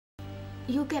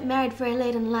You'll get married very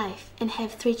late in life and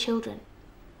have 3 children.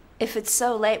 If it's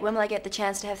so late, when will I get the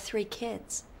chance to have 3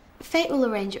 kids? Fate will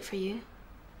arrange it for you.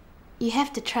 You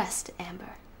have to trust,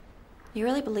 Amber. You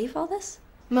really believe all this?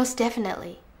 Most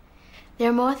definitely. There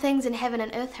are more things in heaven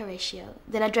and earth, Horatio,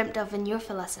 than I dreamt of in your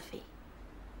philosophy.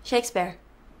 Shakespeare.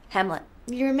 Hamlet.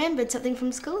 You remembered something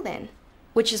from school then?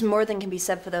 Which is more than can be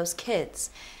said for those kids.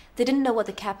 They didn't know what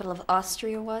the capital of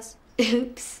Austria was.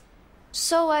 Oops.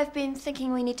 So I've been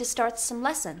thinking we need to start some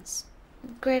lessons.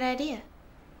 Great idea.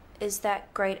 Is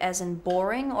that great as in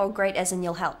boring or great as in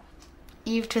you'll help?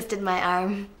 You've twisted my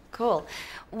arm. Cool.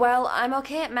 Well, I'm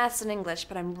okay at maths and English,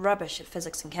 but I'm rubbish at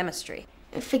physics and chemistry.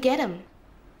 Forget 'em.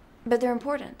 But they're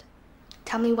important.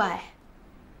 Tell me why.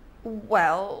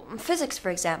 Well, physics, for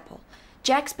example.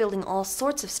 Jack's building all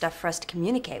sorts of stuff for us to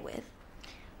communicate with.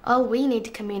 All we need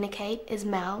to communicate is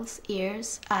mouths,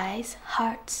 ears, eyes,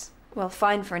 hearts. Well,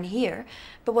 fine for in here,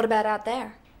 but what about out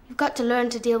there? You've got to learn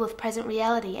to deal with present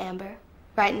reality, Amber.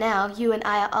 Right now, you and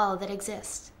I are all that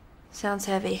exist. Sounds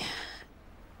heavy.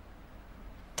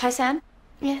 Tai San?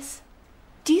 Yes?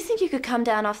 Do you think you could come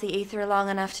down off the ether long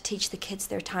enough to teach the kids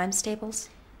their times tables?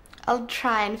 I'll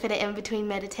try and fit it in between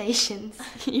meditations.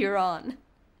 You're on.